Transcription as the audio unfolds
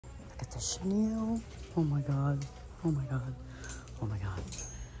Look at the Chanel. Oh my God. Oh my God. Oh my God.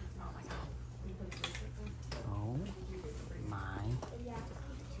 Oh my God. Oh my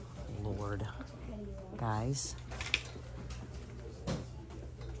Lord. Guys.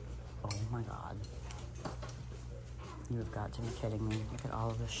 Oh my God. You have got to be kidding me. Look at all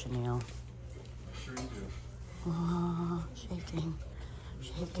of this Chanel. Sure you do. Oh, shaking.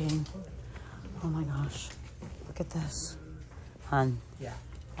 Shaking. Oh my gosh. Look at this. Hun. Yeah.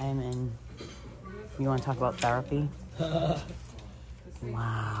 I am in. You want to talk about therapy?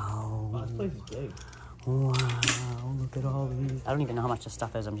 Wow. This place is big. Wow. Look at all these. I don't even know how much this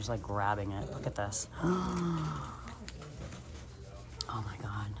stuff is. I'm just like grabbing it. Look at this. Oh my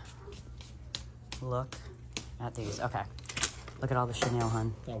God. Look at these. Okay. Look at all the Chanel,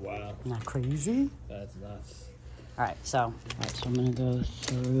 hun. Oh, wow. Isn't that crazy? That's nuts. All right, so I'm gonna go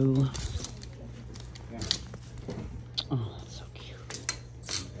through. Oh, that's so cute.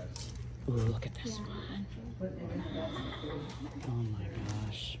 Ooh, look at this one. Oh my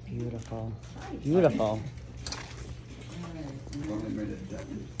gosh, beautiful, beautiful.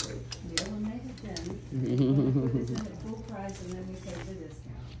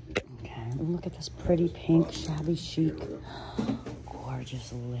 Okay, and look at this pretty pink shabby chic.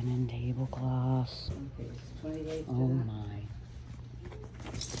 Gorgeous linen tablecloths. Oh my.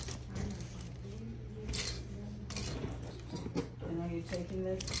 And are you taking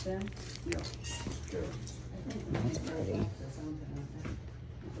this then? Yeah. Sure. That's pretty. Yeah,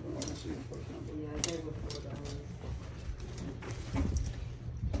 they were $4.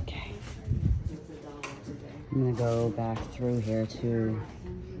 Okay. It's $1 today. I'm gonna go back through here too.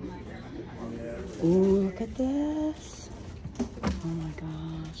 Ooh, look at this. Oh my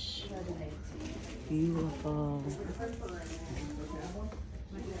gosh. Beautiful.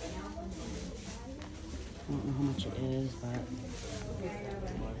 I don't know how much it is, but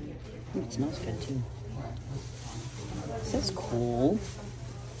ooh, it smells good too. This is cool.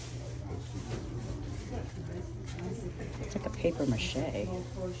 It's like a paper mache.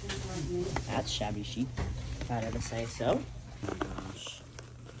 That's shabby chic, if I had to say so. Oh my gosh.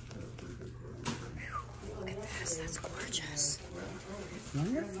 Look at this, that's gorgeous. I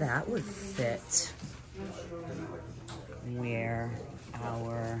wonder if that would fit where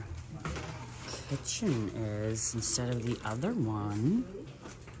our kitchen is instead of the other one.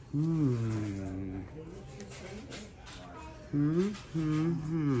 I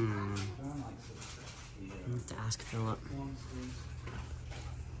have to ask Philip.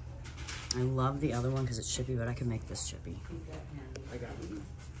 I love the other one because it's chippy, but I can make this chippy. I got it.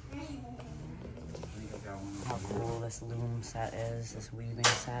 How cool this loom set is, this weaving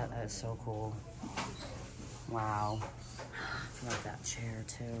set. That is so cool. Wow. I love that chair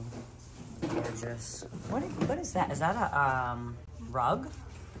too. Gorgeous. What is that? Is that a rug?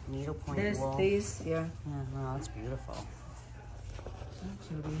 Needlepoint wool? These, yeah. Yeah, no, that's beautiful.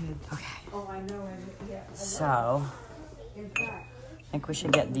 Okay. Oh, I know. Yeah. So, In fact, I think we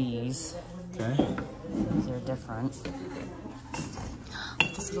should get these. Okay. Because they're different.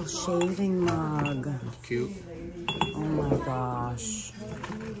 This little shaving mug. Cute. Oh my gosh.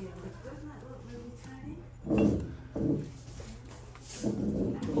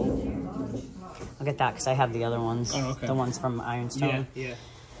 I'll get that because I have the other ones. Oh, okay. The ones from Ironstone. Yeah.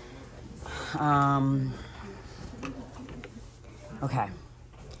 Okay.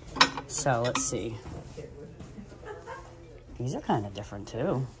 So let's see. These are kind of different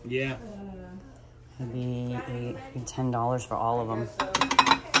too. Yeah. Maybe $10 for all of them.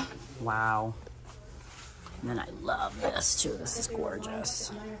 Wow. And then I love this too. This is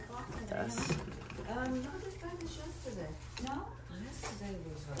gorgeous. Look at this. not as bad as yesterday. No? Yesterday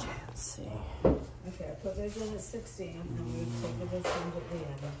was hard. Let's see. Okay, I put those in at 16, and we take this one at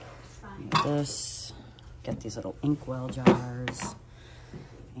the end. This. Get these little inkwell jars.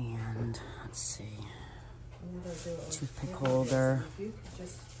 And let's see. Toothpick holder. If you could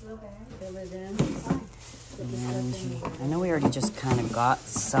just fill it in. And I know we already just kind of got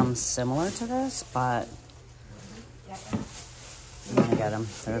some similar to this, but I'm gonna get them.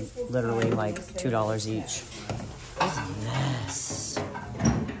 They're literally like $2 each. What is this?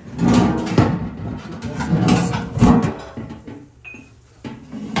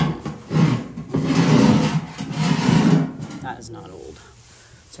 That is not old.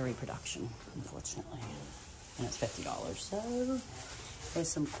 It's a reproduction, unfortunately. And it's $50. So there's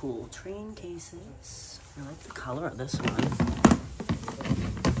some cool train cases. I like the color of this one.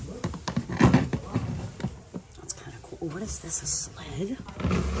 That's kind of cool. Oh, what is this, a sled?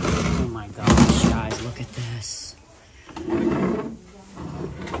 Oh my gosh, guys, look at this.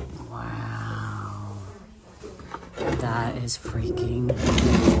 Wow. That is freaking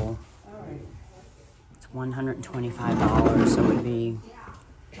cool. $125, so it would be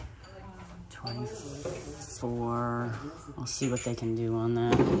 24. I'll see what they can do on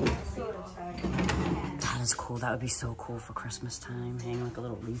that. That is cool. That would be so cool for Christmas time. Hang like a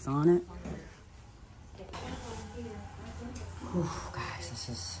little wreath on it. Whew, guys, this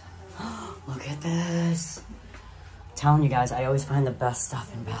is... Look at this. I'm telling you guys, I always find the best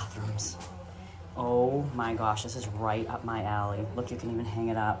stuff in bathrooms. Oh my gosh, this is right up my alley. Look, you can even hang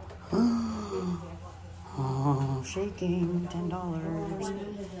it up. Oh, shaking, $10.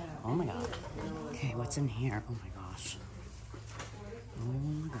 Oh my god. Okay, what's in here? Oh my gosh. Oh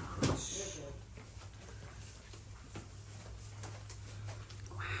my gosh.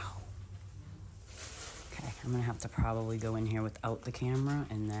 Wow. Okay, I'm gonna have to probably go in here without the camera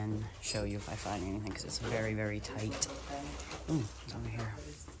and then show you if I find anything because it's very, very tight. Ooh, it's over here.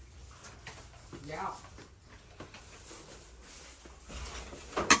 Yeah.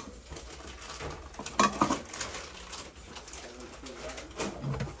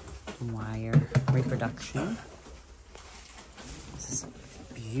 Wire reproduction. This is a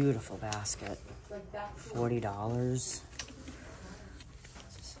beautiful basket. $40.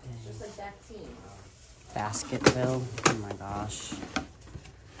 Basketbill. Oh my gosh.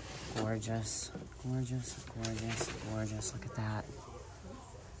 Gorgeous. Gorgeous, gorgeous, gorgeous. Look at that.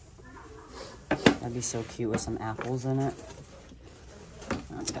 That'd be so cute with some apples in it.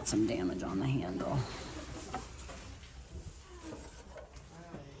 Oh, it's got some damage on the handle.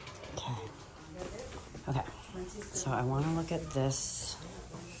 Okay. Okay. So I want to look at this.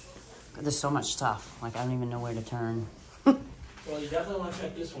 There's so much stuff. Like, I don't even know where to turn. Well, you definitely want to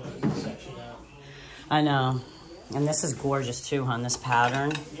check this one section out. I know. And this is gorgeous too, hon. This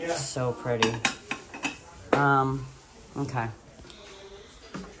pattern. Yeah. So pretty. Okay.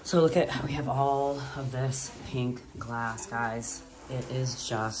 So look at, we have all of this pink glass, guys. It is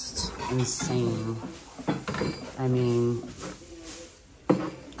just insane. I mean,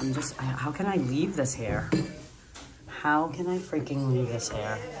 how can I leave this here? How can I freaking leave this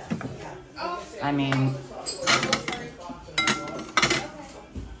here? I mean,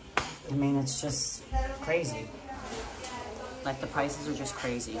 it's just crazy. Like, the prices are just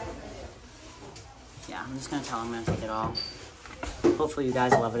crazy. Yeah, I'm just gonna tell them I'm gonna take it all. Hopefully you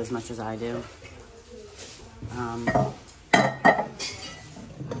guys love it as much as I do.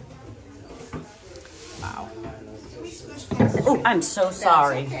 Wow. Oh, I'm so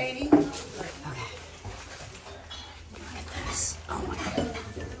sorry. Okay. Look at this. Oh my god.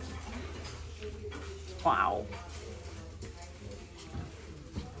 Wow.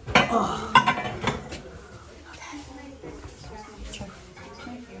 Oh.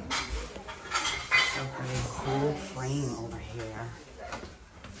 Cool frame over here.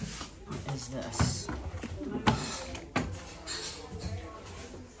 What is this?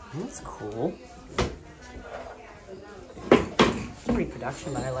 That's cool. It's a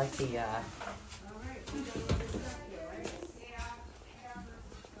reproduction, but I like the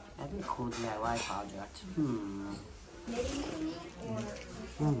that'd be a cool DIY project.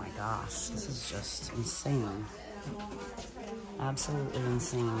 Oh my gosh, this is just insane. Absolutely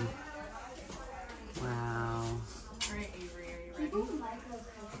insane. Wow.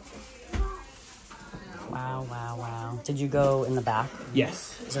 Wow, wow, wow. Did you go in the back?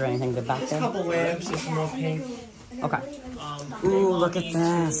 Yes. Is there anything good back There's a there? couple lamps, there's some more pink. Okay. Ooh, look at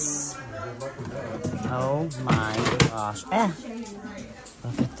this. Oh my gosh.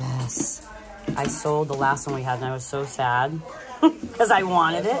 Look at this. I sold the last one we had and I was so sad because I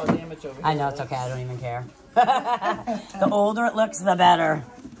wanted it. I know, it's okay. I don't even care. The older it looks, the better.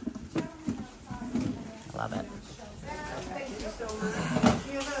 I love it.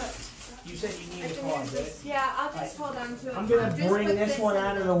 You said you needed a card, right? Yeah, I'll just hold on to it. I'm gonna bring this one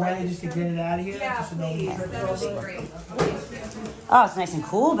out of the way just to get it out of here. Yeah, just so nobody please. trips That would be over. great. Oh, it's nice and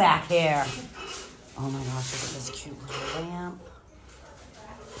cool back here. Oh my gosh, look at this cute little lamp.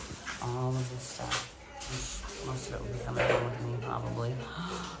 All of this stuff. Most of it will be coming home with me, probably.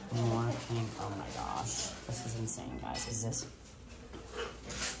 More pink. Oh my gosh. This is insane, guys. Is this...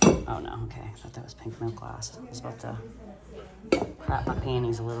 Oh no, okay. I thought that was pink milk glass. I was about to crap my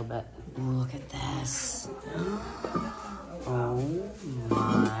panties a little bit. Ooh, look at this. Oh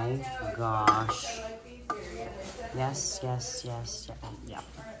my gosh. Yes, yes, yes, yeah.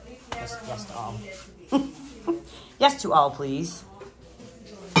 Yes, yes to all. Yes to all, please.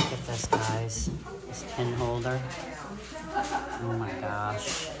 Look at this, guys. This pin holder. Oh my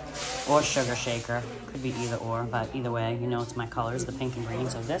gosh. Or sugar shaker. Could be either or, but either way, you know it's my colors, the pink and green.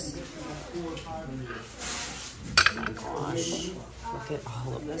 So this. Oh my gosh. Look at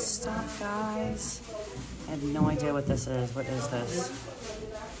all of this stuff, guys. I have no idea what this is. What is this?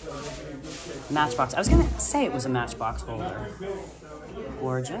 Matchbox. I was gonna say it was a matchbox holder.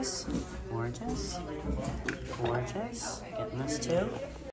 Gorgeous, gorgeous, gorgeous. Getting this too.